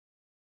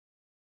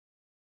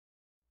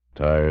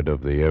Tired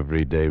of the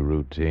everyday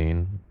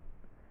routine?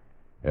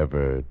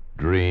 Ever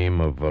dream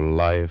of a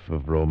life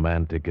of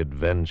romantic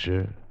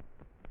adventure?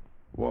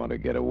 Want to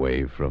get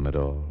away from it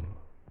all?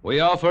 We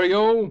offer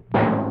you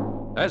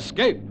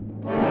Escape.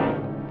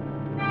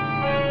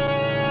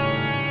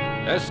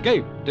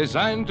 Escape,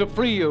 designed to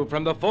free you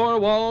from the four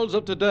walls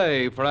of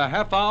today for a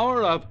half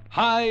hour of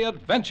high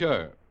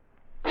adventure.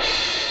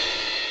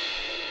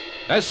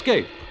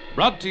 Escape,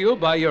 brought to you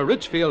by your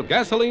Richfield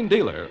gasoline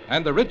dealer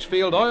and the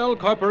Richfield Oil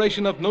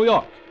Corporation of New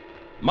York,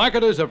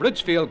 marketers of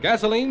Richfield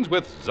gasolines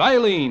with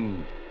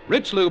Xylene,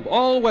 Rich Lube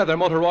all-weather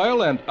motor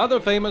oil, and other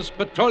famous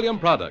petroleum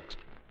products.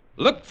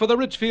 Look for the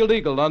Richfield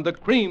Eagle on the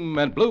cream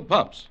and blue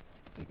pumps.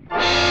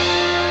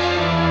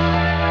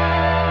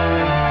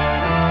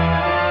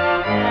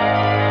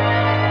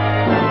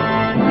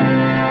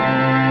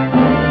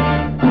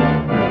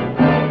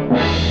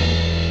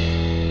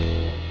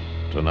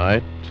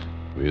 Tonight,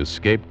 we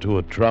escape to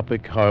a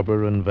tropic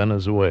harbor in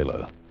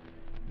Venezuela,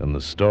 and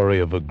the story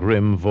of a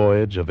grim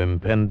voyage of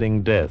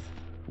impending death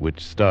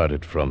which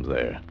started from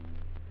there.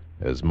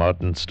 As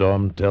Martin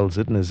Storm tells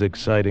it in his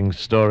exciting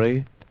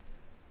story,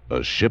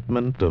 A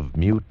Shipment of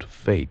Mute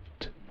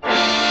Fate.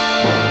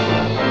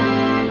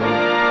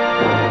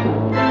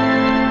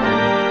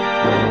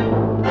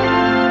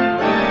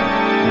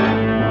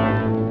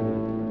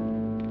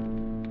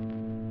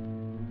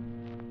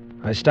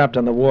 I stopped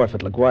on the wharf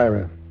at La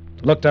Guaira,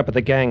 looked up at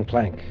the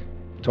gangplank,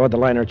 toward the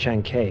liner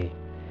Chankay.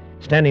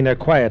 Standing there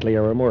quietly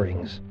are our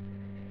moorings.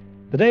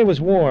 The day was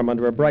warm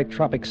under a bright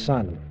tropic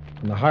sun,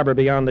 and the harbor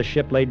beyond the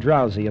ship lay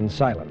drowsy and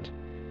silent.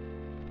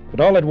 But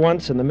all at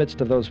once, in the midst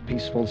of those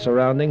peaceful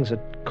surroundings, a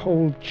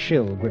cold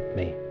chill gripped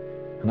me,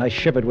 and I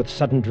shivered with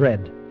sudden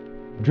dread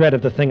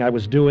of the thing I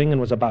was doing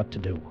and was about to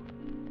do.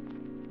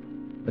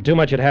 But too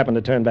much had happened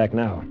to turn back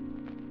now.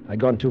 I'd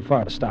gone too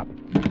far to stop.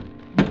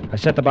 I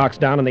set the box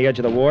down on the edge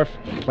of the wharf,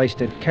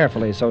 placed it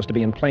carefully so as to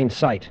be in plain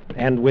sight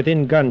and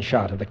within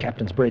gunshot of the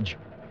captain's bridge.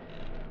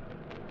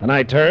 Then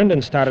I turned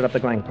and started up the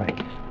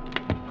gangplank.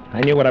 I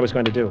knew what I was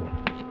going to do,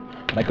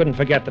 but I couldn't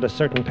forget that a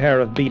certain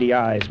pair of beady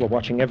eyes were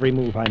watching every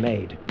move I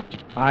made.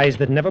 Eyes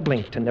that never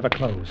blinked and never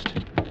closed,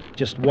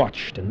 just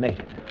watched and made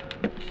it.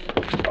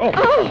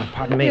 Oh,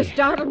 pardon me. You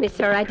startled me,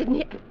 sir. I didn't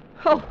hear...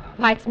 Oh,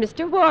 why, it's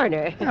Mr.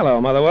 Warner.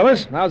 Hello, Mother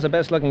Willis. How's the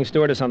best-looking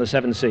stewardess on the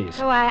Seven Seas?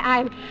 Oh,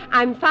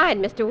 I'm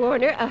fine, Mr.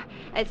 Warner.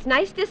 It's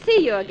nice to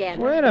see you again.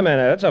 Wait a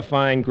minute. That's a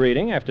fine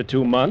greeting after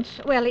 2 months.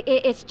 Well,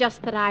 it's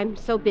just that I'm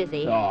so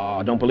busy.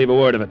 Oh, don't believe a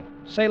word of it.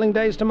 Sailing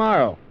day's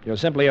tomorrow. You're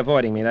simply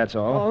avoiding me, that's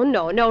all. Oh,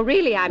 no,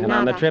 really, I'm and not.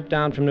 And on the trip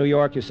down from New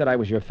York, you said I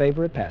was your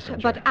favorite passenger.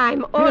 But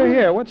I'm on...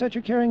 Here, what's that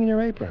you're carrying in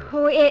your apron?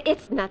 Oh,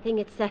 it's nothing.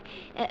 It's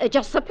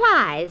just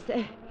supplies.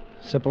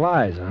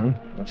 Supplies, huh?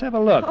 Let's have a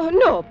look. Oh,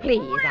 no, please,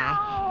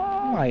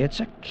 Why, it's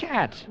a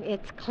cat.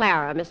 It's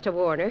Clara, Mr.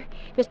 Warner.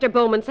 Mr.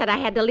 Bowman said I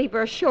had to leave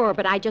her ashore,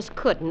 but I just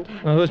couldn't.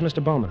 Well, who's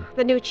Mr. Bowman?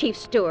 The new chief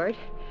steward.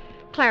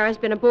 Clara's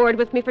been aboard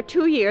with me for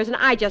 2 years, and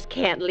I just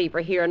can't leave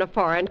her here in a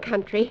foreign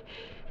country,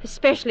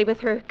 especially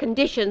with her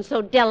condition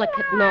so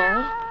delicate and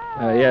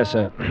all. Yes,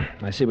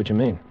 I see what you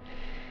mean.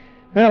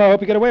 Well, I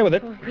hope you get away with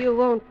it. Oh, you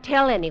won't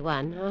tell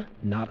anyone, huh?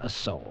 Not a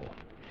soul.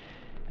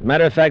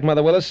 Matter of fact,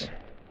 Mother Willis,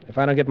 if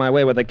I don't get my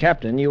way with the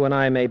captain, you and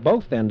I may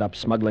both end up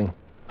smuggling.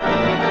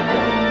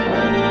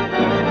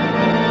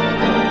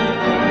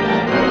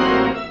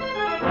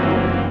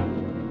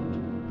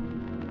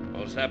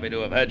 Most happy to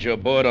have had you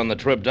aboard on the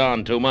trip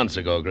down 2 months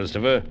ago,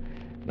 Christopher.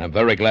 And I'm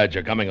very glad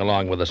you're coming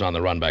along with us on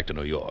the run back to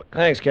New York.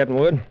 Thanks, Captain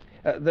Wood.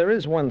 There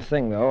is one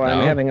thing, though.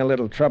 I'm having a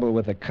little trouble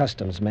with the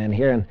customs man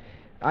here, and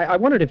I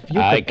wondered if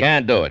you I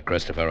can't do it,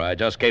 Christopher. I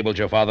just cabled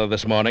your father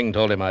this morning,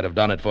 told him I'd have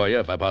done it for you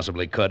if I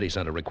possibly could. He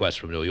sent a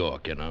request from New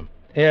York, you know.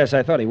 Yes,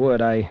 I thought he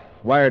would. I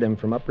wired him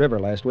from upriver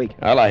last week.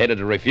 Well, I hated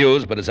to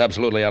refuse, but it's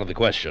absolutely out of the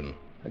question.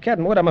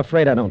 Captain Wood, I'm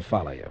afraid I don't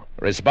follow you.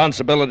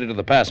 Responsibility to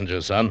the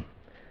passengers, son.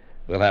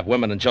 We'll have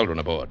women and children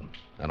aboard.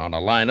 And on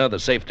a liner, the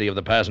safety of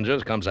the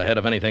passengers comes ahead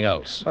of anything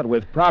else. But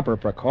with proper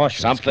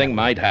precautions, Something Captain.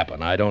 might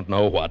happen. I don't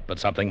know what, but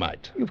something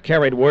might. You've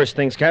carried worse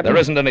things, Captain.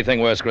 There isn't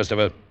anything worse,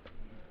 Christopher.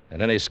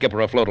 And any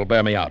skipper afloat will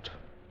bear me out.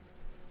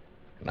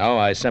 No,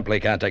 I simply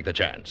can't take the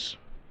chance.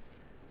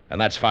 And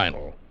that's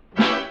final.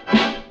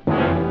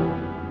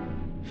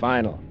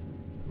 Final.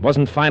 It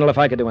wasn't final if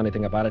I could do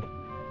anything about it.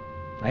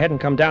 I hadn't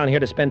come down here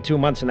to spend 2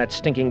 months in that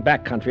stinking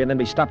back country and then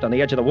be stopped on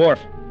the edge of the wharf.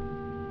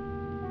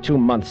 2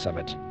 months of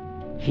it.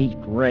 Heat,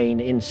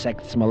 rain,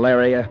 insects,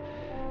 malaria.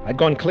 I'd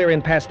gone clear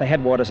in past the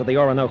headwaters of the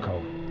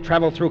Orinoco,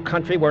 traveled through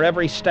country where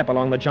every step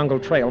along the jungle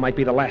trail might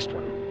be the last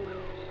one.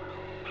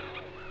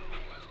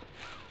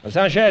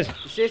 Sanchez.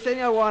 Si,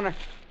 Senor Warner.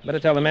 Better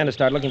tell the men to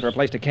start looking for a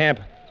place to camp.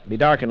 It'll be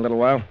dark in a little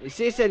while.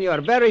 Si,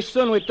 Senor. Very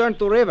soon we turn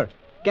to river.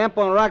 Camp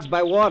on rocks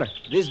by water.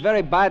 This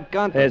very bad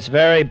country. It's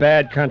very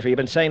bad country. You've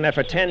been saying that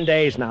for 10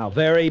 days now.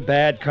 Very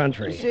bad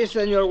country. Si,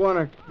 Senor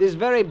Warner. This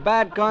very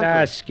bad country.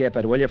 Ah, skip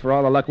it, will you? For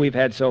all the luck we've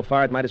had so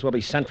far, it might as well be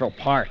Central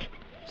Park.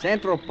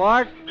 Central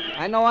Park?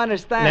 I don't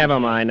understand. Never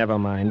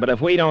mind. But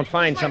if we don't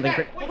find something...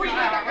 Here,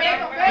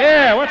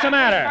 what's the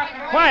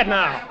matter? Quiet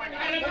now.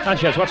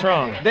 Sanchez, what's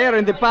wrong? There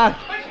in the path.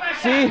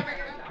 See?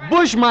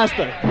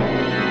 Bushmaster!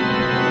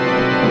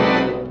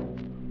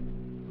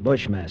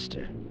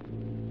 Bushmaster.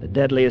 The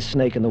deadliest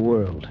snake in the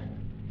world.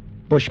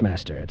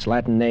 Bushmaster. Its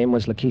Latin name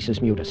was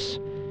Lachesis mutus.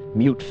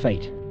 Mute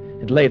fate.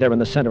 It lay there in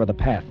the center of the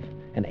path,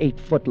 an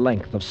 8-foot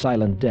length of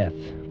silent death,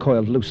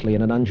 coiled loosely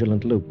in an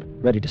undulant loop,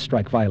 ready to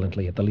strike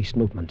violently at the least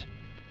movement.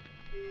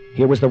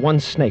 Here was the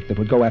one snake that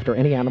would go after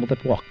any animal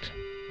that walked,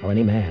 or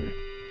any man.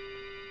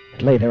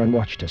 It lay there and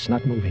watched us,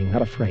 not moving,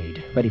 not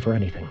afraid, ready for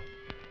anything.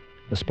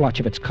 The splotch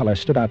of its color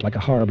stood out like a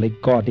horribly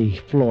gaudy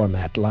floor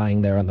mat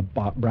lying there on the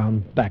brown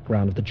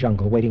background of the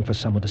jungle, waiting for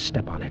someone to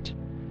step on it.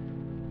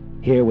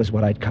 Here was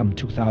what I'd come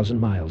 2,000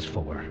 miles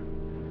for.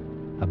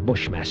 A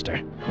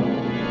bushmaster.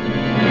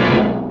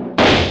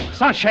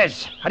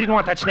 Sanchez! I didn't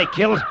want that snake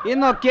killed. He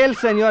no kill,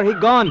 senor. He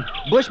gone.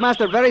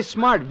 Bushmaster very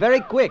smart,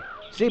 very quick.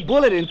 See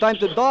bullet in time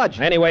to dodge.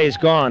 Anyway, he's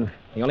gone.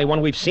 The only one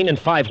we've seen in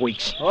 5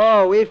 weeks.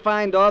 Oh, we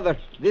find other.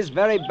 This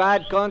very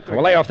bad country.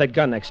 Well, lay off that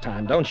gun next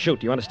time. Don't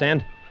shoot, you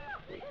understand?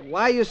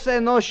 Why you say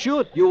no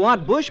shoot? You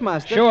want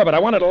Bushmaster? Sure, but I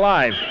want it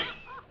alive.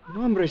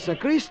 Nombre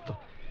sacristo.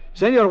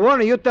 Senor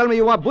Warner, you tell me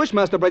you want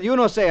Bushmaster, but you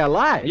no say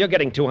alive. You're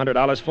getting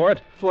 $200 for it.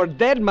 For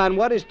dead man,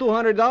 what is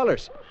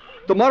 $200?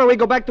 Tomorrow we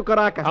go back to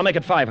Caracas. I'll make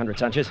it 500,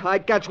 Sanchez. I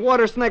catch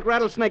water snake,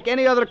 rattlesnake,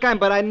 any other kind,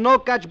 but I no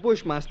catch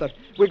Bushmaster.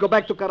 We go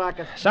back to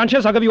Caracas.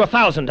 Sanchez, I'll give you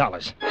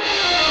 $1,000.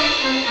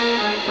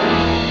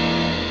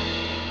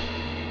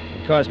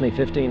 It cost me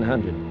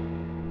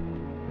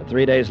 $1,500. But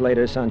 3 days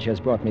later, Sanchez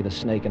brought me the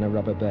snake in a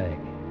rubber bag.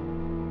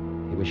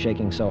 He was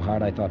shaking so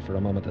hard I thought for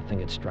a moment the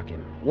thing had struck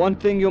him. One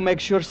thing you make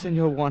sure,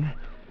 Senor Warner.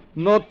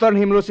 No turn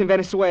him loose in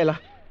Venezuela.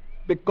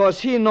 Because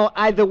he know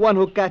I the one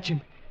who catch him.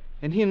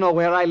 And he know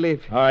where I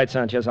live. All right,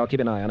 Sanchez, I'll keep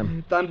an eye on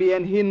him.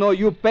 Tambien he know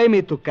you pay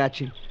me to catch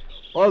him.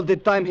 All the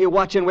time he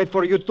watch and wait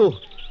for you too.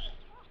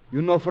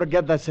 You no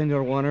forget that,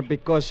 Senor Warner,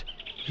 because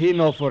he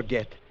no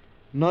forget.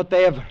 Not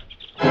ever.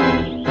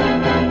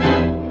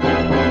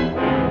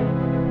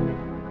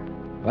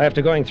 Well,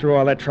 after going through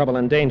all that trouble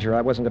and danger,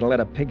 I wasn't going to let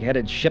a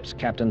pig-headed ship's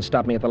captain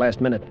stop me at the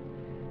last minute.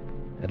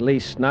 At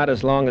least not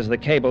as long as the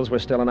cables were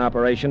still in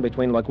operation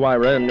between La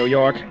Guaira and New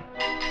York.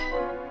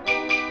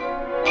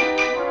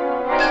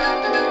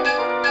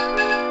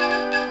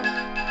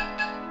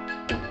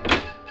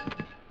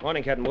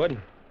 Morning, Captain Wood.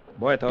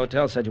 Boy at the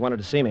hotel said you wanted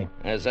to see me.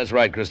 Yes, that's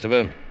right,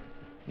 Christopher.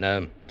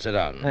 Now, sit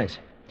down. Thanks.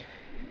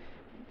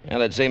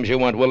 Well, it seems you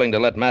weren't willing to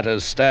let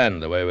matters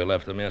stand the way we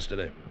left them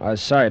yesterday. I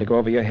was sorry to go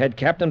over your head,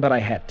 Captain, but I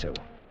had to.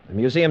 The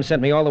museum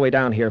sent me all the way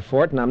down here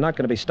for it, and I'm not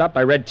going to be stopped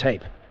by red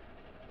tape.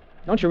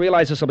 Don't you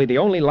realize this will be the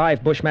only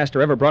live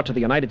Bushmaster ever brought to the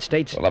United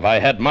States? Well, if I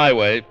had my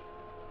way...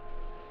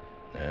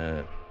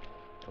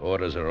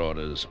 orders are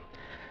orders.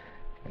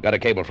 I got a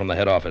cable from the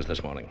head office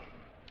this morning.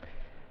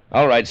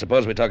 All right,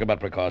 suppose we talk about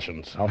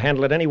precautions. I'll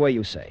handle it any way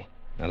you say.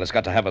 Now, it's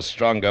got to have a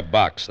stronger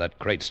box. That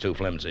crate's too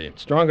flimsy.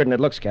 Stronger than it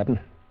looks, Captain.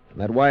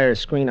 And that wire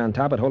screen on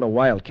top would hold a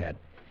wildcat.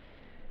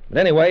 But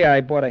anyway,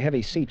 I bought a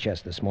heavy sea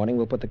chest this morning.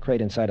 We'll put the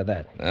crate inside of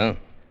that. Well,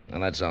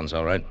 that sounds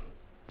all right.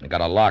 It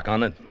got a lock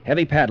on it?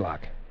 Heavy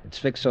padlock. It's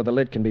fixed so the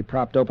lid can be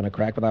propped open a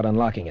crack without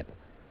unlocking it.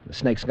 The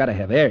snake's got to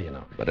have air, you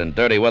know. But in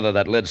dirty weather,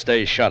 that lid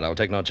stays shut. I'll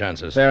take no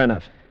chances. Fair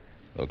enough.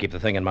 We'll keep the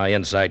thing in my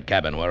inside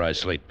cabin where I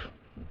sleep.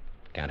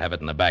 Can't have it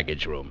in the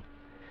baggage room.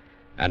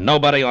 And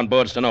nobody on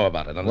board's to know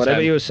about it, understand?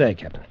 Whatever you say,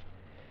 Captain.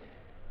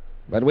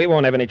 But we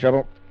won't have any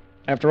trouble.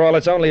 After all,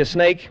 it's only a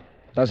snake.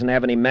 Doesn't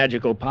have any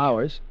magical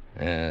powers.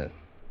 Yeah.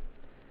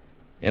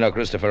 You know,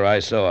 Christopher, I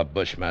saw a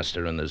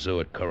Bushmaster in the zoo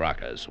at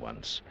Caracas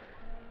once.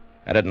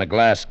 Had it in a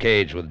glass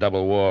cage with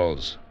double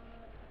walls.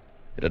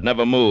 It'd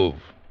never move.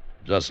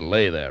 Just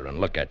lay there and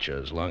look at you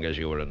as long as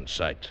you were in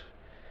sight.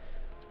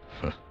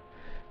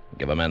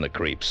 Give a man the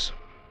creeps.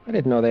 I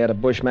didn't know they had a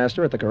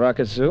Bushmaster at the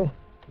Caracas Zoo.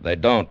 They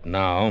don't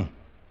now.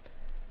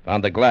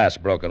 Found the glass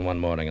broken one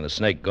morning and the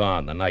snake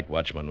gone. The night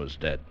watchman was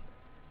dead.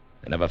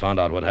 They never found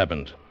out what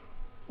happened.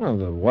 Well,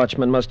 the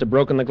watchman must have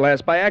broken the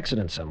glass by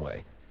accident some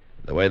way.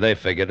 The way they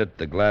figured it,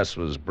 the glass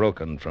was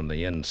broken from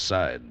the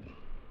inside.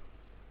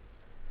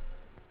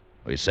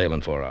 We sail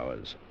in 4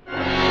 hours.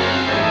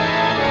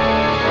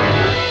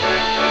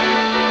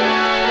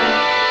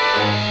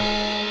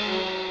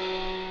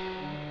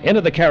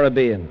 Into the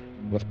Caribbean,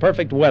 with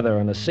perfect weather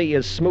and a sea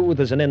as smooth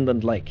as an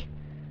inland lake.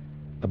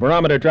 The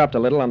barometer dropped a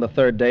little on the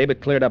 3rd day,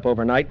 but cleared up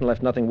overnight and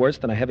left nothing worse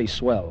than a heavy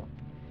swell.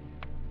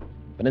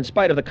 But in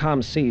spite of the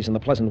calm seas and the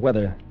pleasant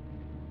weather,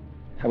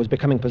 I was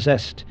becoming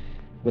possessed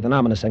with an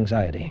ominous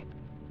anxiety.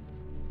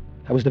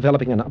 I was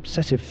developing an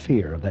obsessive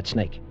fear of that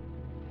snake.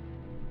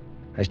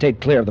 I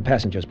stayed clear of the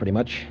passengers pretty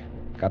much.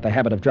 Got the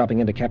habit of dropping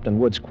into Captain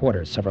Wood's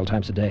quarters several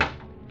times a day.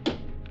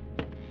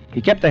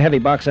 He kept the heavy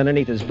box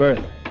underneath his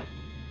berth.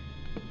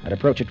 I'd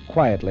approach it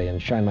quietly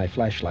and shine my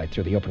flashlight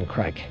through the open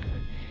crack.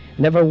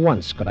 Never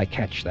once could I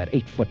catch that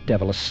 8-foot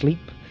devil asleep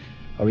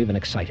or even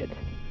excited.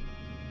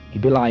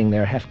 He'd be lying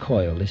there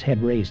half-coiled, his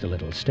head raised a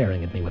little,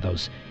 staring at me with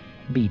those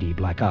beady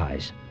black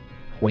eyes,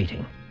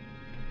 waiting.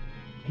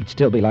 He'd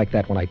still be like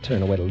that when I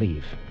turn away to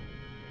leave.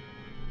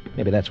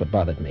 Maybe that's what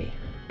bothered me.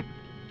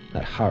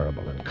 That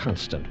horrible and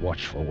constant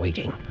watchful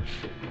waiting.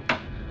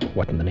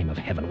 What in the name of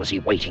heaven was he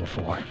waiting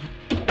for?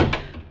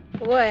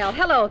 Well,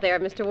 hello there,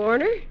 Mr.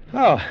 Warner.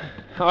 Oh,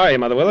 how are you,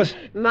 Mother Willis?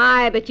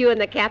 My, but you and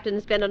the captain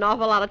spend an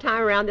awful lot of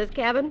time around this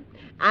cabin.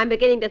 I'm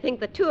beginning to think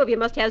the two of you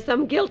must have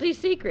some guilty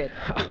secret.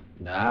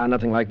 Nah,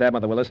 nothing like that,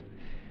 Mother Willis.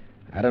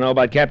 I don't know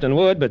about Captain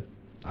Wood, but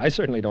I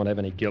certainly don't have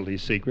any guilty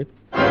secret.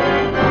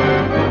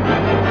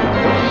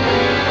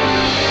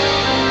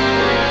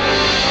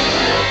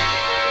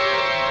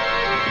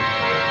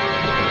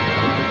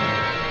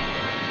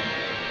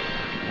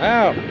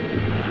 Well,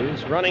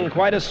 she's running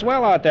quite a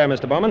swell out there,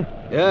 Mr. Bowman.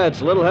 Yeah, it's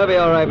a little heavy,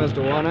 all right,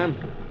 Mr. Warner.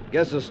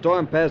 Guess the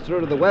storm passed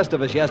through to the west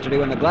of us yesterday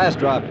when the glass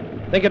dropped.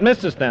 Think it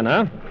missed us then,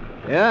 huh?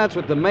 Yeah, that's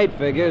what the mate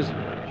figures.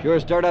 Sure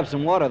stirred up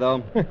some water,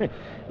 though.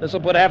 This'll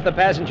put half the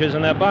passengers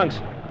in their bunks.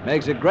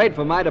 Makes it great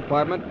for my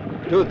department.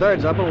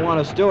 2/3 of them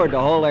want a steward to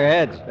hold their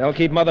heads. They'll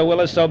keep Mother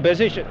Willis so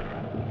busy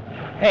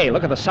Hey,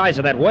 look at the size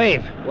of that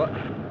wave. What?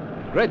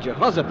 Great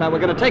Jehoshaphat, we're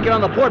going to take it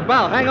on the port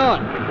bow. Hang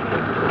on.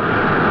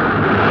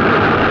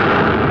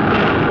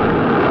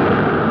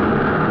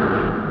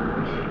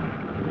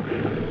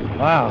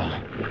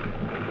 Wow.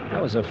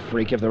 That was a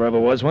freak if there ever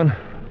was one.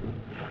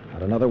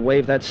 Not another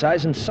wave that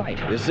size in sight.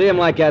 You see 'em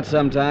like that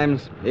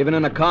sometimes, even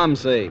in a calm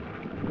sea.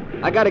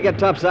 I got to get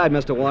topside,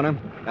 Mr. Warner.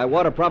 That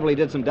water probably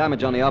did some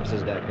damage on the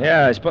officer's deck.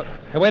 Yeah, I suppose...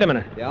 Hey, wait a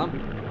minute. Yeah?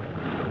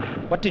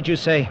 What did you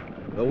say?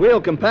 The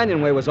wheel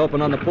companionway was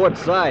open on the port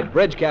side.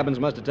 Bridge cabins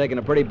must have taken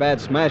a pretty bad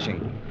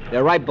smashing.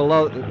 They're right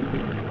below...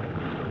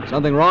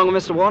 Something wrong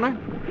with Mr. Warner?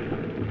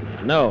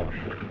 No.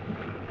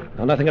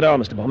 No, nothing at all,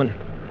 Mr. Bowman.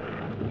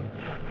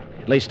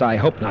 At least I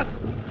hope not.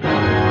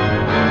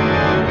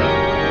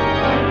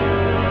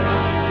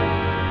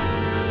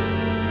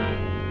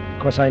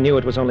 Of course, I knew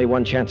it was only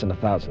one chance in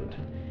 1,000.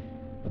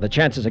 But the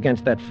chances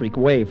against that freak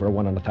wave were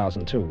 1 in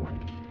 1,000, too.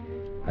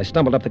 I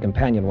stumbled up the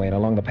companionway and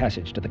along the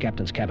passage to the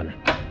captain's cabin.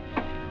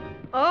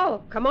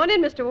 Oh, come on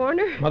in, Mr.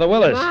 Warner. Mother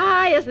Willis.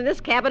 Why, isn't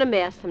this cabin a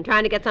mess? I'm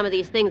trying to get some of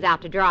these things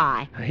out to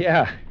dry.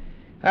 Yeah.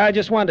 I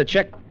just wanted to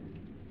check...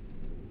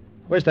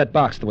 Where's that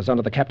box that was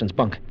under the captain's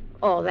bunk?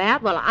 Oh,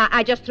 that? Well,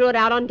 I just threw it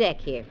out on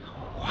deck here.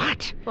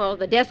 What? Well,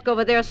 the desk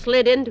over there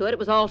slid into it. It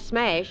was all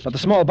smashed. But the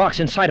small box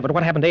inside of it,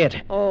 what happened to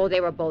it? Oh,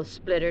 they were both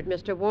splintered,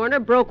 Mr. Warner.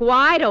 Broke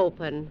wide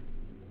open.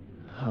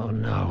 Oh,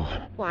 no.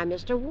 Why,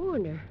 Mr.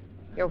 Warner,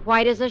 you're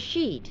white as a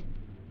sheet.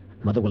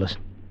 Mother Willis,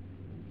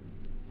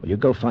 will you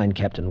go find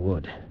Captain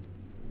Wood?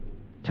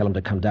 Tell him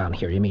to come down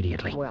here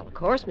immediately. Well, of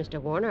course, Mr.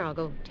 Warner. I'll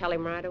go tell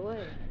him right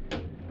away.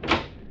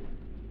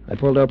 I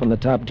pulled open the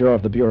top drawer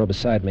of the bureau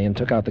beside me and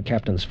took out the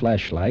captain's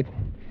flashlight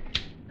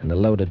and a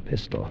loaded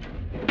pistol.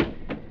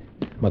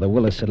 Mother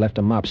Willis had left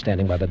a mop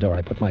standing by the door.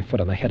 I put my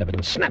foot on the head of it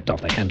and snapped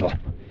off the handle.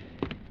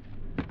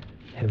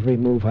 Every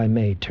move I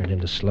made turned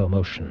into slow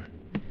motion.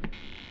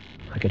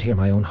 I could hear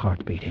my own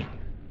heart beating.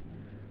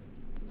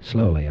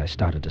 Slowly, I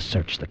started to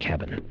search the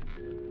cabin.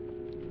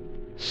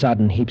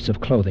 Sodden heaps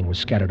of clothing were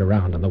scattered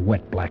around on the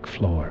wet black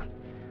floor.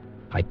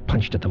 I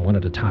punched at them one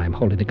at a time,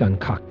 holding the gun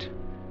cocked,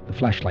 the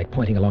flashlight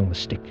pointing along the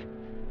stick.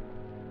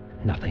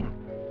 Nothing.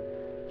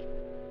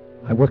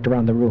 I worked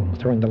around the room,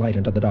 throwing the light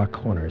into the dark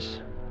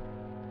corners.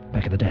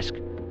 Back of the desk.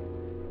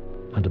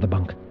 Under the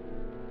bunk.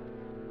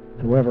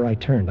 And wherever I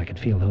turned, I could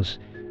feel those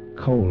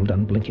cold,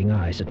 unblinking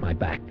eyes at my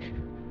back,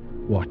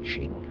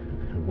 watching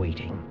and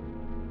waiting.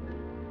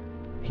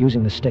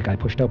 Using the stick, I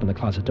pushed open the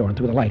closet door and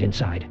threw the light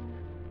inside.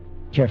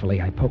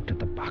 Carefully, I poked at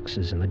the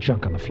boxes and the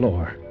junk on the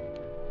floor.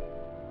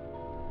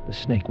 The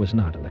snake was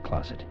not in the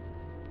closet.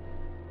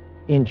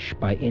 Inch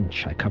by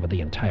inch, I covered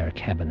the entire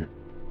cabin.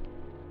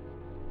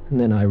 And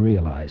then I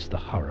realized the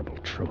horrible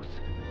truth.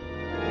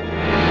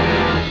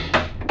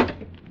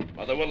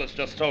 Mother Willis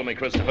just told me,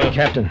 Christopher.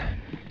 Captain.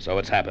 So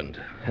it's happened.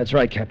 That's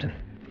right, Captain.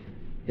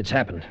 It's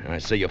happened. I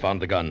see you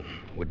found the gun.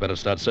 We'd better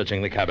start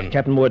searching the cabin.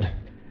 Captain Wood,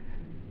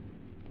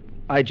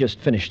 I just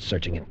finished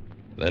searching it.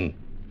 Then...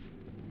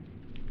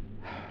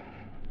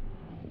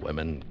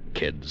 women,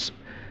 kids,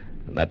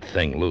 and that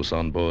thing loose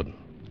on board.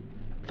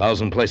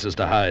 1,000 places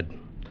to hide.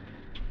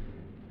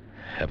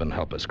 Heaven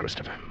help us,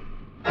 Christopher.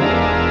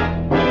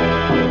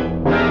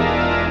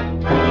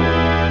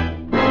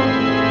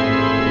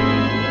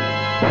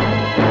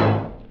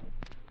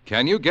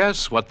 Can you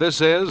guess what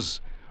this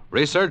is?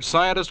 Research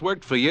scientists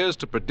worked for years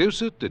to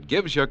produce it. It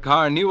gives your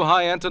car new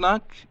high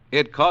Antonoc.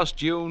 It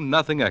cost you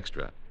nothing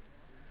extra.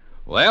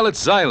 Well,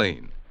 it's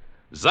xylene.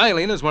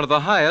 Xylene is one of the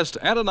highest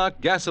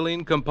Antonoc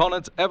gasoline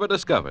components ever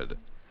discovered.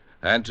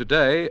 And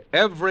today,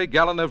 every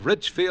gallon of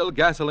Richfield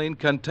gasoline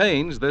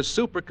contains this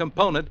super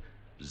component,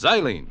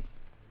 xylene.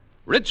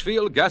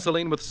 Richfield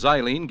gasoline with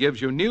xylene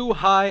gives you new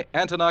high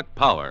Antonoc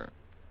power.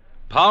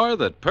 Power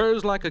that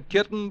purrs like a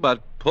kitten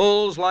but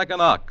pulls like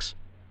an ox.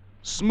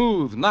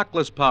 Smooth,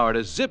 knockless power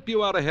to zip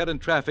you out ahead in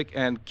traffic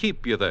and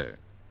keep you there.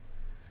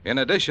 In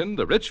addition,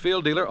 the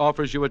Richfield dealer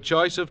offers you a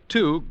choice of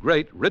 2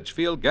 great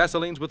Richfield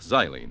gasolines with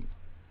xylene.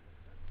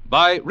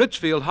 Buy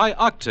Richfield High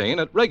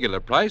Octane at regular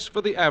price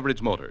for the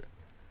average motor.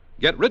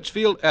 Get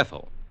Richfield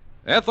Ethyl.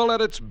 Ethyl at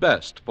its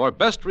best for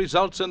best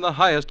results in the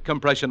highest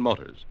compression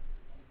motors.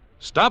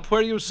 Stop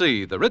where you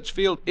see the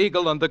Richfield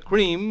Eagle on the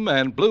cream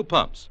and blue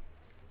pumps.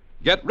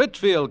 Get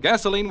Richfield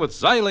gasoline with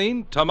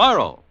xylene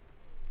tomorrow.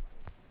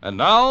 And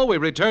now we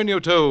return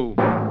you to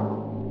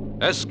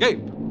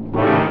Escape.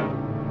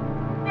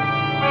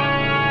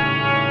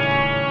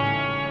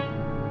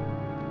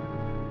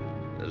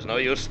 There's no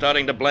use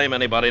starting to blame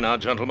anybody now,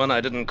 gentlemen.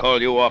 I didn't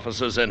call you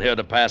officers in here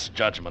to pass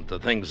judgment. The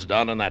thing's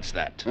done, and that's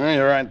that.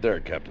 You're right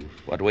there, Captain.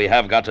 What we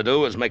have got to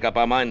do is make up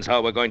our minds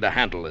how we're going to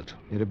handle it.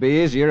 It'd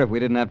be easier if we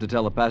didn't have to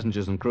tell the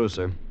passengers and crew,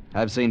 sir.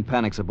 I've seen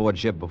panics aboard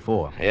ship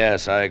before.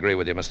 Yes, I agree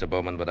with you, Mr.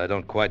 Bowman, but I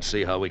don't quite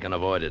see how we can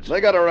avoid it.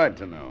 They got a right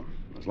to know.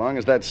 As long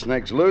as that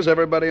snake's loose,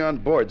 everybody on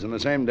board's in the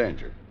same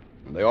danger.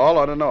 And they all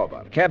ought to know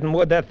about it. Captain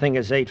Wood, that thing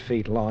is 8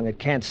 feet long. It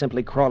can't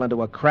simply crawl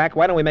into a crack.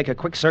 Why don't we make a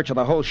quick search of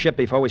the whole ship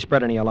before we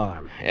spread any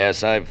alarm?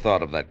 Yes, I've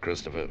thought of that,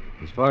 Christopher.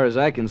 As far as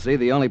I can see,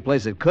 the only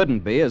place it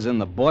couldn't be is in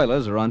the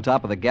boilers or on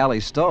top of the galley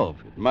stove.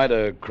 It might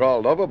have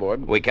crawled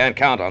overboard. We can't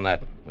count on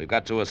that. We've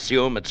got to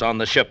assume it's on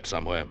the ship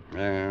somewhere.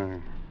 Yeah,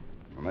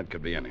 well, that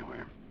could be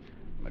anywhere.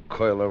 In a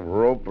coil of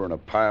rope or in a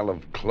pile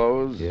of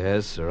clothes.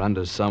 Yes, or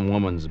under some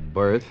woman's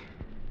berth.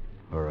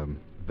 Or a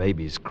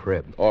baby's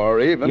crib.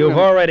 Or even... You've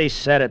already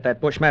said it. That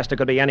Bushmaster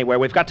could be anywhere.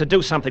 We've got to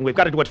do something. We've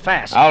got to do it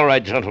fast. All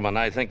right, gentlemen.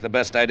 I think the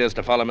best idea is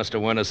to follow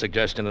Mr. Werner's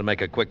suggestion and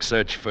make a quick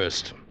search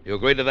first. You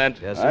agree to that?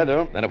 Yes, sir. I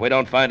do. Then if we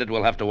don't find it,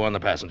 we'll have to warn the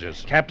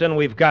passengers. Captain,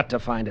 we've got to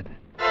find it.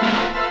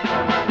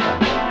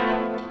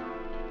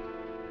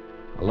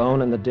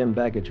 Alone in the dim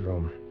baggage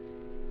room,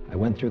 I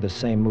went through the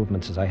same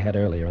movements as I had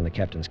earlier in the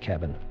captain's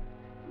cabin.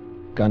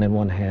 Gun in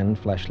one hand,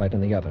 flashlight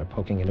in the other,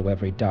 poking into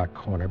every dark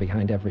corner,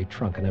 behind every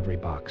trunk and every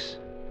box.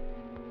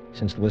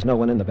 Since there was no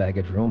one in the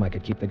baggage room, I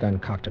could keep the gun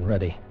cocked and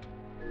ready.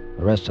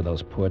 The rest of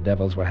those poor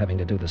devils were having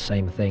to do the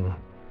same thing,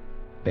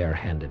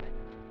 barehanded.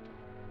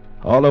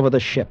 All over the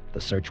ship,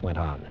 the search went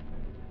on.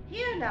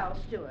 Here now,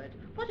 steward.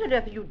 What on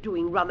earth are you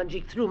doing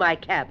rummaging through my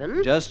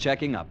cabin? Just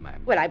checking up,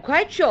 ma'am. Well, I'm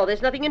quite sure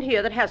there's nothing in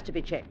here that has to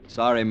be checked.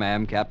 Sorry,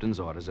 ma'am. Captain's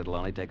orders. It'll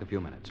only take a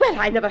few minutes. Well,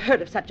 I never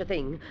heard of such a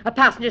thing. A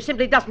passenger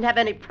simply doesn't have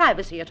any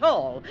privacy at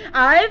all.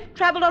 I've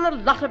traveled on a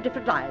lot of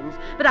different lines,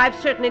 but I've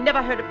certainly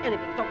never heard of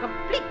anything so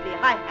completely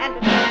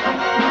high-handed.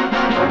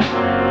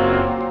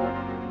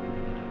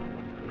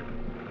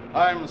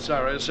 I'm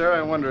sorry, sir.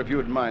 I wonder if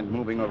you'd mind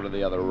moving over to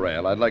the other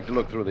rail. I'd like to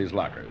look through these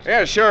lockers.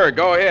 Yeah, sure.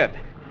 Go ahead.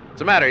 What's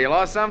the matter? You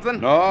lost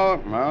something?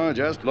 No,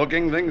 just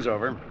looking things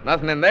over.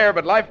 Nothing in there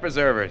but life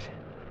preservers.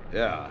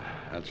 Yeah,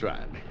 that's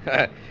right.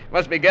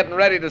 Must be getting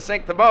ready to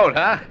sink the boat,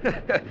 huh?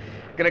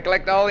 Gonna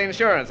collect all the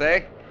insurance,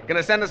 eh?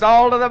 Gonna send us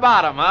all to the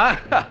bottom, huh?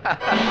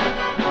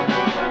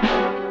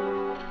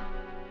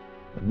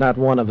 But not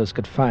one of us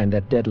could find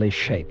that deadly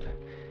shape.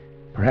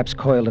 Perhaps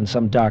coiled in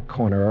some dark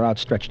corner or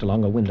outstretched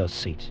along a window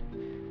seat.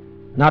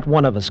 Not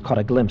one of us caught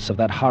a glimpse of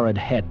that horrid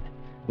head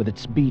with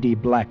its beady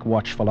black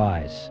watchful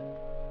eyes.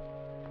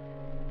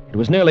 It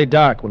was nearly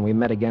dark when we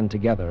met again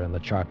together in the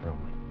chart room.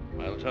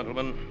 Well,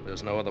 gentlemen,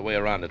 there's no other way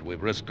around it.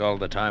 We've risked all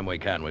the time we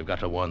can. We've got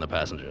to warn the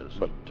passengers.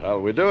 But how'll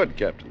we do it,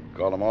 Captain?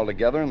 Call them all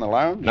together in the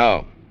lounge?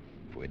 No.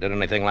 If we did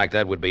anything like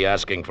that, we'd be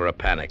asking for a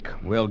panic.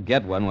 We'll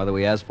get one whether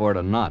we ask for it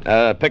or not.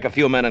 Pick a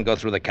few men and go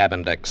through the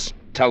cabin decks.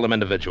 Tell them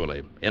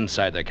individually,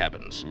 inside their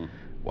cabins.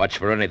 Watch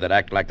for any that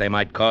act like they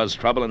might cause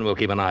trouble, and we'll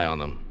keep an eye on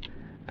them.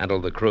 Handle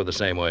the crew the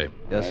same way.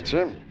 Yes, That's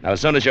it. Now, as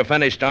soon as you're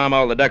finished, arm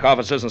all the deck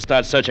officers and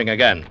start searching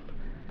again.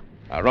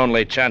 Our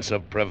only chance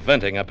of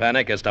preventing a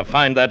panic is to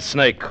find that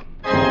snake.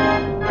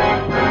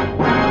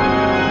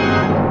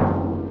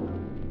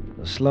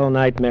 The slow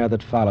nightmare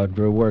that followed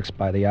grew worse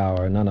by the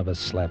hour. None of us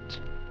slept.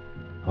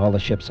 All the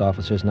ship's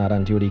officers not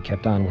on duty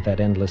kept on with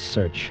that endless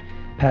search.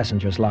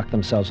 Passengers locked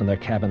themselves in their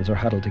cabins or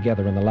huddled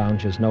together in the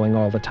lounges, knowing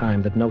all the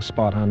time that no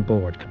spot on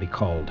board could be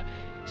called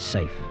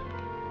safe.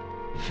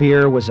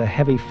 Fear was a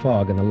heavy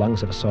fog in the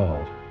lungs of us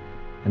all,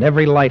 and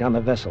every light on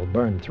the vessel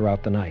burned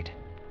throughout the night.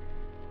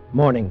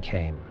 Morning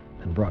came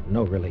and brought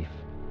no relief.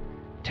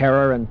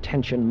 Terror and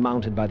tension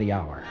mounted by the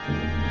hour.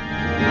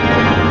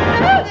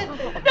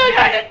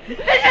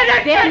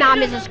 There now,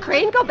 Mrs.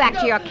 Crane, go back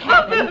to your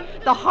cabin.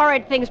 The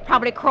horrid thing's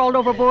probably crawled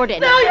overboard in it.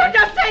 No, you're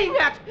just saying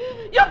that.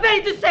 You're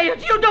paid to say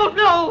it. You don't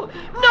know.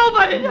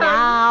 Nobody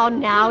knows.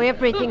 Now,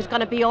 everything's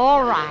gonna be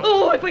all right.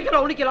 Oh, if we could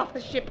only get off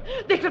the ship,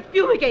 they could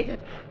fumigate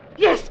it.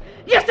 Yes,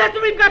 that's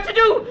what we've got to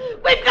do.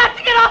 We've got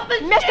to get off the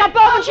ship. Mr.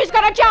 Bowman, she's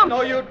gonna jump.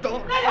 No, you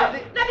don't. Let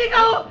me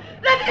go.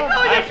 Let me go.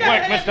 Nice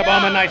work, Mr.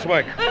 Bowman, nice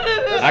work.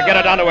 Now get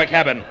her down to her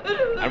cabin.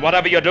 And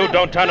whatever you do,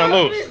 don't turn her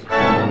loose.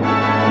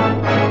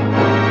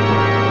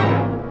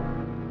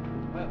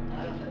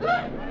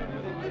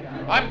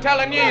 I'm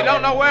telling you, you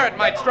don't know where it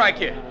might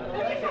strike you.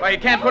 Why, you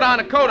can't put on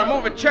a coat or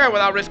move a chair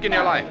without risking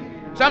your life.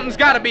 Something's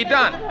got to be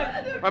done.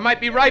 Or it might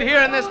be right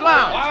here in this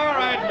lounge. All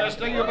right,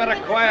 mister. You better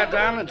quiet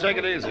down and take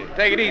it easy.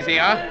 Take it easy,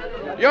 huh?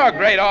 You're a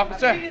great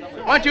officer.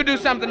 Why don't you do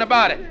something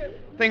about it?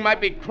 Thing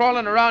might be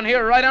crawling around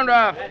here right under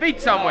our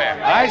feet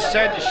somewhere. I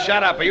said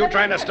shut up. Are you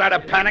trying to start a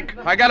panic?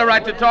 I got a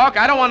right to talk.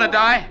 I don't want to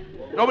die.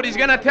 Nobody's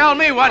going to tell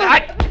me what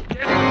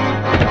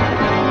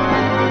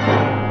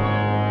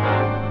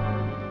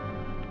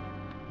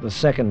The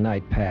second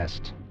night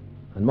passed.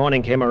 And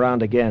morning came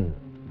around again.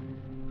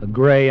 A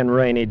gray and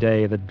rainy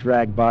day that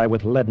dragged by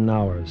with leaden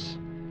hours.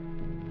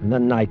 And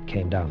then night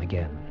came down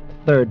again.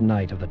 Third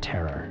night of the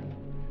terror.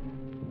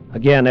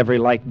 Again, every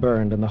light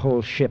burned, and the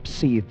whole ship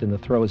seethed in the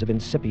throes of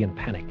incipient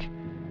panic.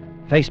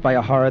 Faced by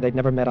a horror they'd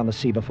never met on the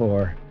sea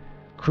before,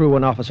 crew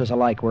and officers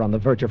alike were on the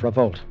verge of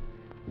revolt.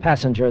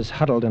 Passengers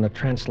huddled in a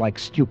trance-like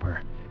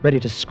stupor, ready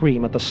to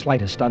scream at the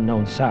slightest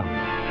unknown sound.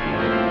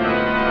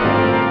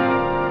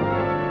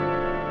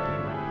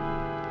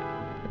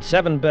 At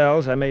 7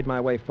 bells, I made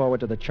my way forward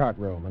to the chart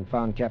room and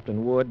found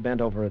Captain Wood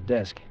bent over a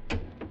desk.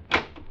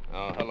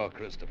 Oh, hello,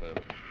 Christopher.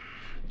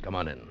 Come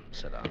on in.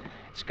 Sit down.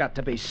 It's got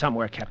to be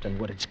somewhere, Captain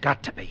Wood. It's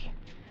got to be.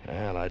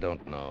 Well, I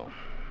don't know.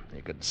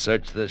 You could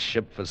search this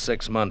ship for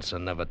 6 months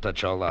and never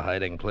touch all the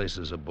hiding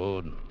places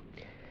aboard.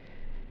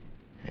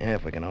 Yeah,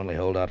 if we can only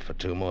hold out for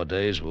 2 more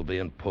days, we'll be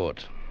in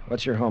port.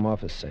 What's your home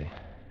office say?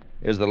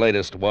 Here's the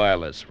latest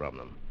wireless from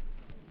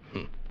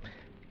them.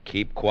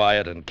 Keep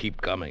quiet and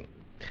keep coming.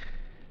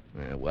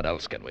 What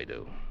else can we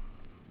do?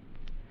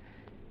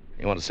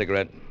 You want a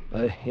cigarette?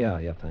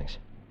 Yeah, thanks.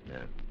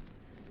 Yeah.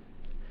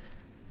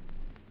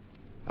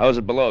 How's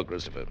it below,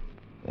 Christopher?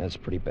 That's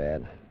pretty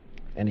bad.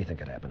 Anything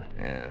could happen.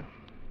 Yeah.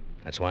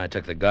 That's why I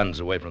took the guns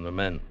away from the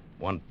men.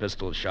 1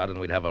 pistol shot and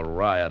we'd have a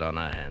riot on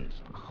our hands.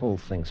 The whole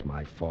thing's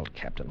my fault,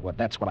 Captain Wood.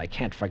 That's what I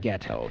can't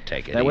forget. Oh,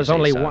 take it There was easy,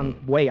 only son.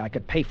 one way I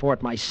could pay for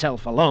it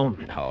myself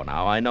alone. No,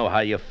 now, I know how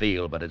you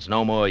feel, but it's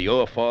no more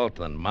your fault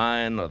than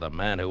mine or the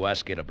man who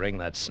asked you to bring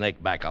that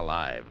snake back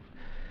alive.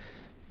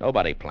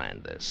 Nobody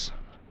planned this.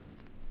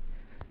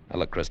 Now,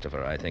 look,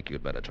 Christopher, I think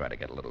you'd better try to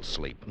get a little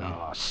sleep.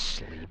 Oh,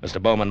 sleep.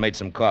 Mr. Bowman made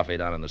some coffee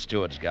down in the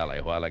steward's galley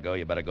a while ago.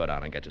 You better go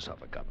down and get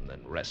yourself a cup and then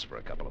rest for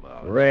a couple of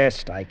hours.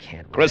 Rest? I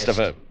can't rest.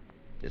 Christopher,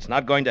 it's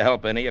not going to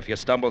help any if you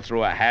stumble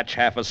through a hatch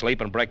half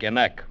asleep and break your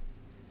neck.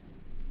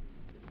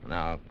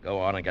 Now, go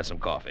on and get some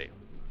coffee.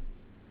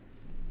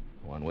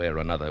 One way or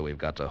another, we've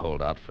got to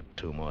hold out for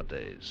 2 more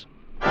days.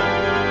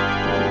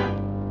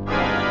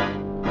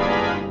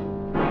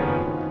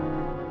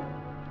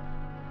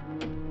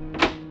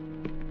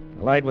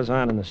 The light was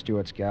on in the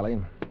steward's galley.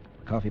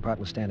 The coffee pot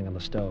was standing on the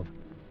stove.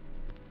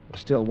 It was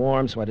still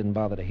warm, so I didn't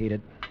bother to heat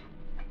it.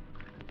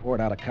 I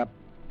poured out a cup,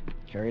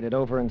 carried it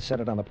over, and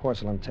set it on the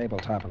porcelain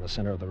tabletop in the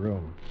center of the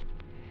room.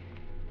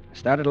 I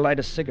started to light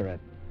a cigarette.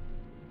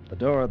 The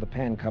door of the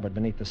pan cupboard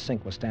beneath the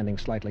sink was standing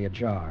slightly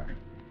ajar.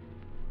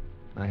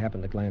 I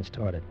happened to glance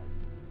toward it.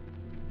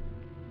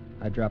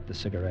 I dropped the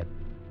cigarette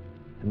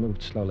and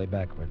moved slowly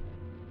backward.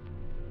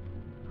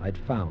 I'd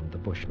found the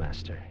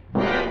Bushmaster.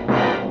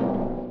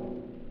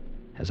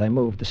 As I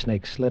moved, the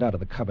snake slid out of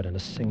the cupboard in a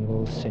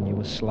single,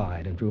 sinuous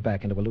slide and drew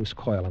back into a loose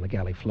coil on the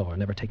galley floor,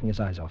 never taking his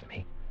eyes off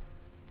me.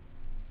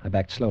 I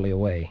backed slowly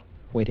away,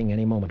 waiting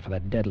any moment for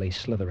that deadly,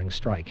 slithering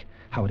strike.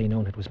 How had he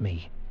known it was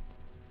me?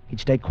 He'd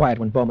stayed quiet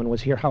when Bowman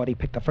was here. How had he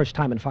picked the first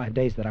time in 5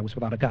 days that I was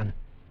without a gun?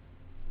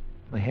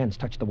 My hands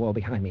touched the wall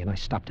behind me, and I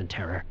stopped in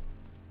terror.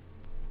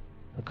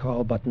 The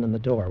call button and the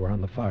door were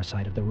on the far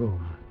side of the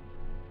room.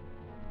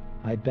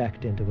 I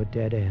backed into a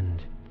dead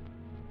end.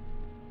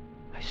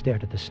 I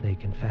stared at the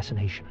snake in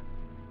fascination,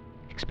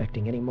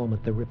 expecting any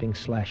moment the ripping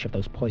slash of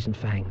those poison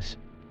fangs.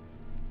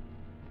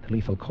 The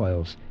lethal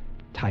coils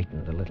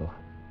tightened a little,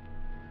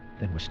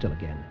 then were still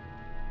again.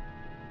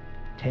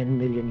 10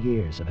 million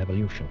years of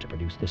evolution to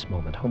produce this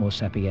moment. Homo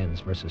sapiens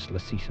versus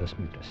Lycisus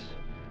mutus.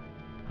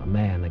 A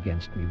man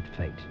against mute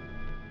fate.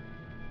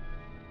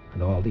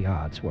 And all the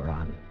odds were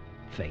on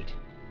fate.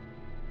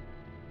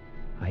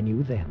 I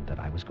knew then that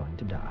I was going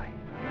to die.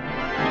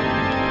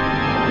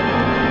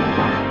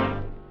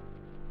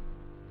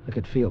 I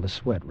could feel the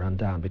sweat run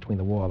down between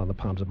the wall and the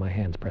palms of my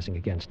hands pressing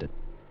against it.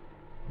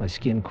 My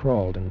skin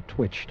crawled and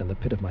twitched, and the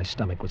pit of my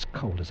stomach was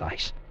cold as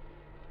ice.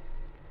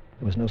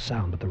 There was no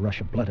sound but the rush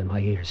of blood in my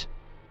ears.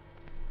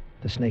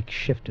 The snake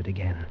shifted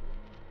again,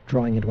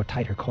 drawing into a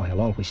tighter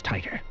coil, always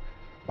tighter.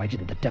 Why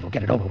didn't the devil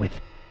get it over with?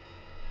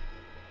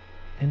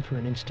 Then for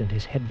an instant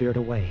his head veered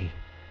away.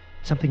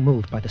 Something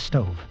moved by the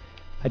stove.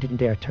 I didn't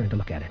dare turn to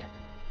look at it.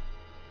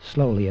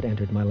 Slowly it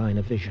entered my line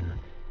of vision.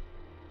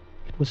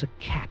 It was a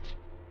cat.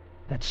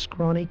 That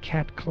scrawny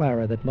cat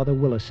Clara that Mother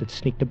Willis had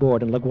sneaked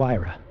aboard in La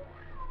Guaira.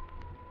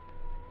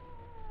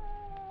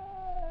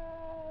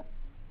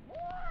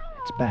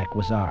 Its back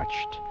was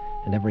arched,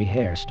 and every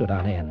hair stood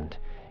on end.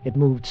 It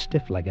moved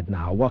stiff-legged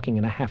now, walking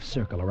in a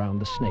half-circle around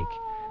the snake.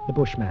 The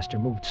Bushmaster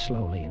moved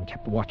slowly and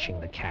kept watching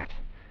the cat.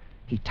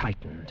 He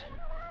tightened.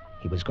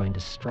 He was going to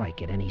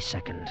strike at any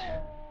second.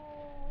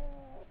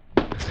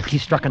 He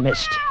struck and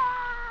missed.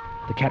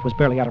 The cat was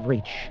barely out of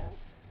reach.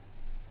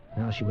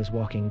 Now she was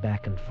walking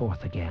back and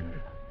forth again.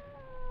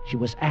 She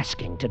was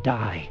asking to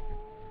die.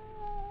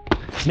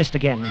 Missed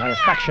again by a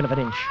fraction of an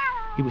inch.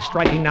 He was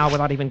striking now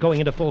without even going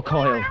into full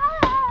coil.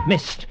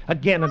 Missed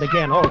again and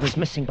again, always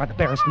missing by the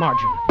barest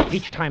margin.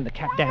 Each time the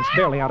cat danced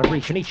barely out of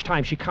reach, and each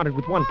time she countered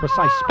with one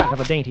precise spat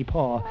of a dainty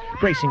paw,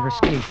 bracing her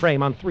skinny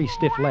frame on 3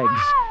 stiff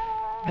legs.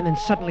 And then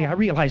suddenly I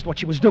realized what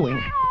she was doing.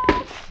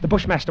 The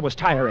Bushmaster was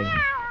tiring,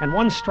 and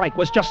one strike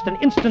was just an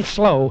instant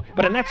slow,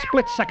 but in that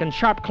split second,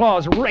 sharp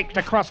claws raked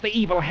across the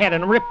evil head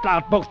and ripped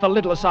out both the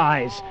lidless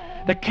eyes.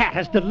 The cat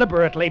has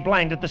deliberately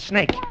blinded the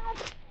snake.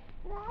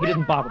 He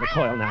didn't bother to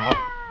coil now,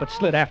 but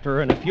slid after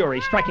her in a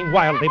fury, striking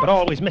wildly but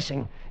always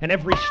missing, and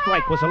every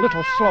strike was a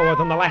little slower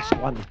than the last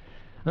one.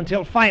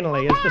 Until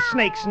finally, as the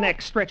snake's neck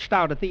stretched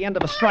out at the end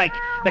of a strike,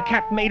 the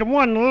cat made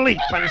one leap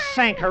and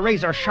sank her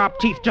razor-sharp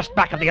teeth just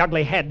back of the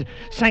ugly head,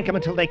 sank him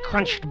until they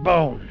crunched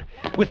bone.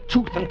 With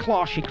tooth and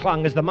claw she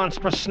clung as the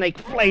monstrous snake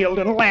flailed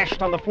and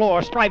lashed on the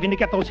floor, striving to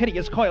get those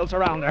hideous coils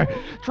around her,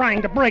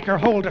 trying to break her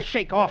hold to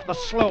shake off the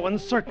slow and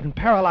certain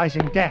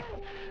paralyzing death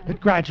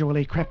that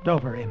gradually crept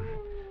over him,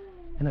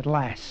 and at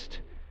last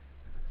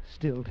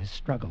stilled his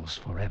struggles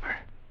forever.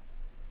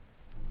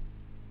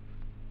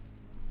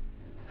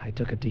 I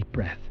took a deep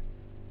breath.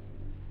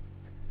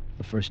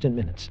 The first in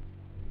minutes.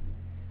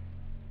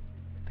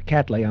 The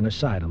cat lay on her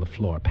side on the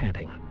floor,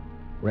 panting,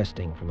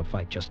 resting from the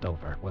fight just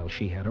over. Well,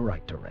 she had a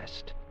right to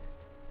rest.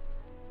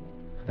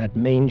 That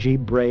mangy,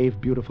 brave,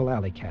 beautiful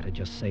alley cat had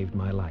just saved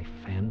my life,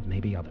 and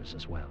maybe others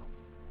as well.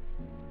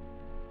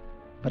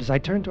 But as I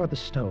turned toward the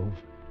stove,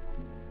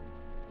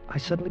 I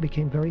suddenly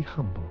became very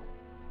humble,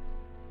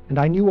 and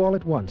I knew all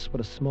at once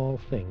what a small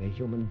thing a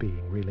human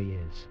being really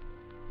is.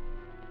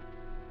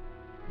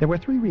 There were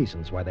 3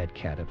 reasons why that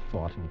cat had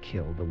fought and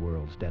killed the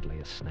world's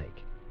deadliest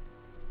snake.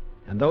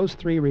 And those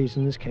 3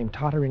 reasons came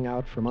tottering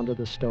out from under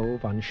the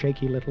stove on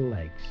shaky little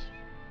legs.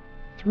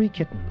 3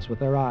 kittens with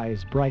their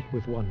eyes bright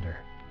with wonder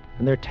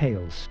and their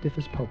tails stiff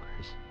as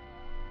pokers.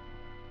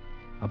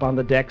 Up on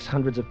the decks,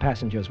 hundreds of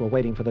passengers were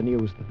waiting for the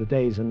news that the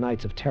days and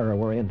nights of terror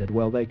were ended.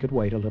 Well, they could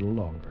wait a little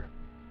longer.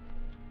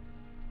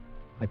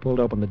 I pulled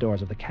open the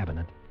doors of the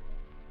cabinet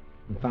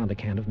and found a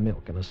can of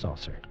milk in a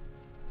saucer.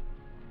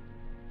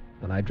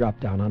 Then I dropped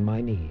down on my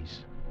knees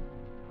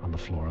on the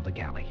floor of the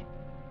galley.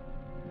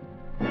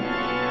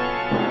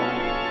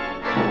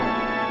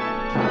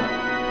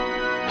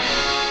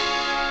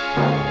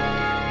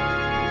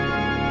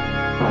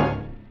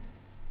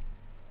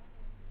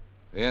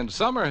 In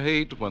summer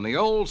heat, when the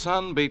old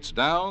sun beats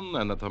down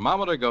and the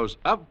thermometer goes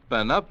up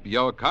and up,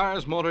 your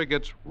car's motor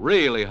gets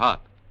really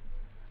hot.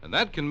 And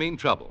that can mean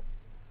trouble,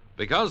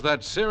 because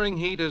that searing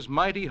heat is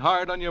mighty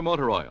hard on your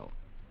motor oil.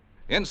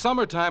 In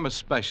summertime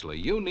especially,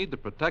 you need the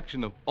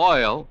protection of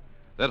oil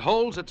that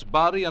holds its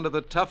body under the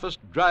toughest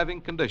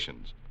driving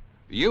conditions.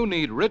 You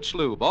need Rich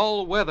Lube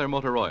all-weather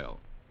motor oil.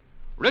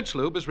 Rich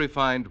Lube is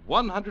refined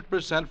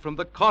 100% from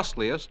the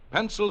costliest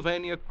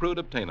Pennsylvania crude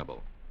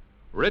obtainable.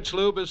 Rich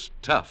Lube is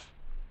tough.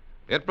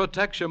 It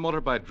protects your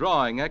motor by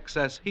drawing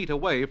excess heat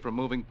away from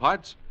moving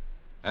parts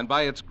and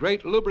by its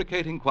great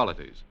lubricating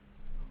qualities.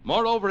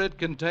 Moreover, it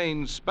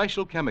contains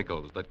special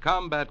chemicals that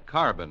combat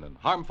carbon and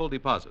harmful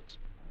deposits.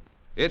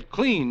 It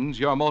cleans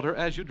your motor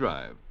as you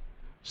drive.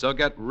 So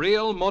get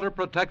real motor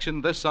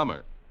protection this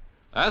summer.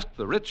 Ask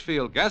the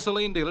Richfield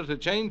gasoline dealer to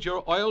change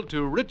your oil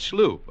to Rich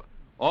Lube,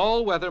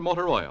 all-weather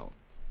motor oil.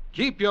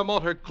 Keep your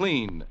motor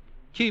clean.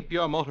 Keep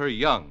your motor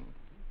young.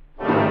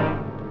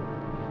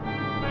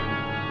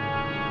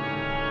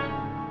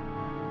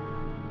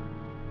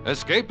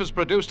 Escape is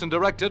produced and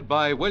directed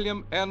by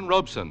William N.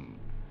 Robeson,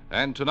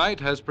 and tonight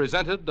has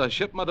presented A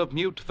Shipment of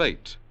Mute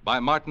Fate by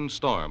Martin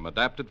Storm,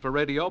 adapted for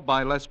radio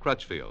by Les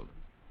Crutchfield.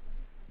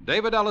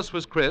 David Ellis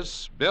was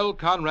Chris, Bill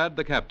Conrad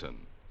the captain.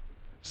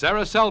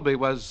 Sarah Selby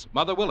was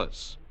Mother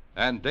Willis,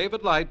 and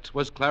David Light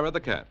was Clara the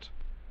cat.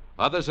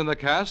 Others in the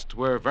cast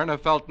were Werner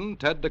Felton,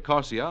 Ted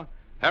DeCorsia,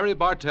 Harry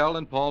Bartell,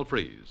 and Paul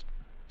Frees.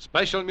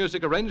 Special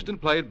music arranged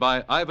and played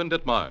by Ivan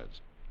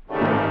Ditmars.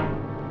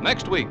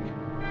 Next week.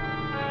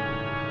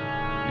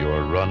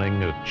 You're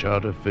running a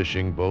charter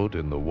fishing boat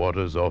in the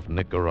waters off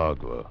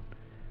Nicaragua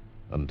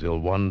until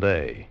one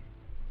day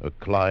a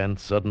client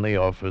suddenly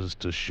offers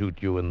to shoot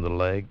you in the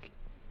leg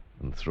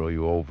and throw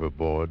you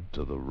overboard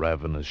to the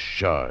ravenous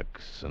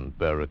sharks and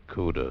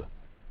barracuda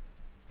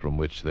from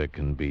which there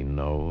can be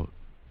no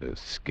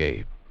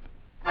escape.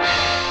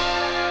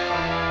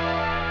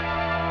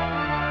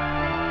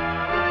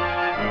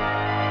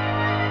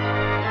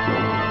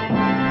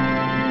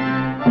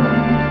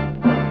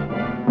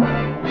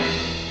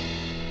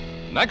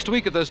 Next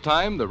week at this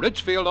time, the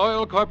Richfield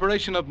Oil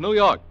Corporation of New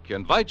York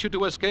invites you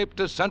to escape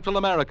to Central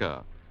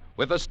America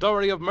with a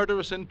story of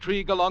murderous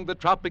intrigue along the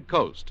tropic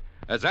coast,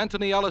 as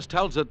Anthony Ellis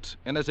tells it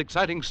in his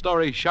exciting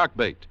story,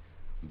 Sharkbait.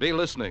 Be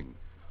listening.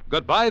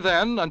 Goodbye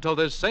then until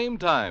this same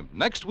time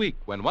next week,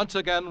 when once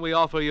again we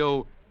offer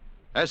you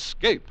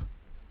Escape.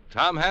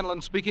 Tom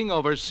Hanlon speaking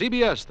over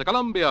CBS, the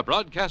Columbia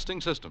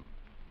Broadcasting System.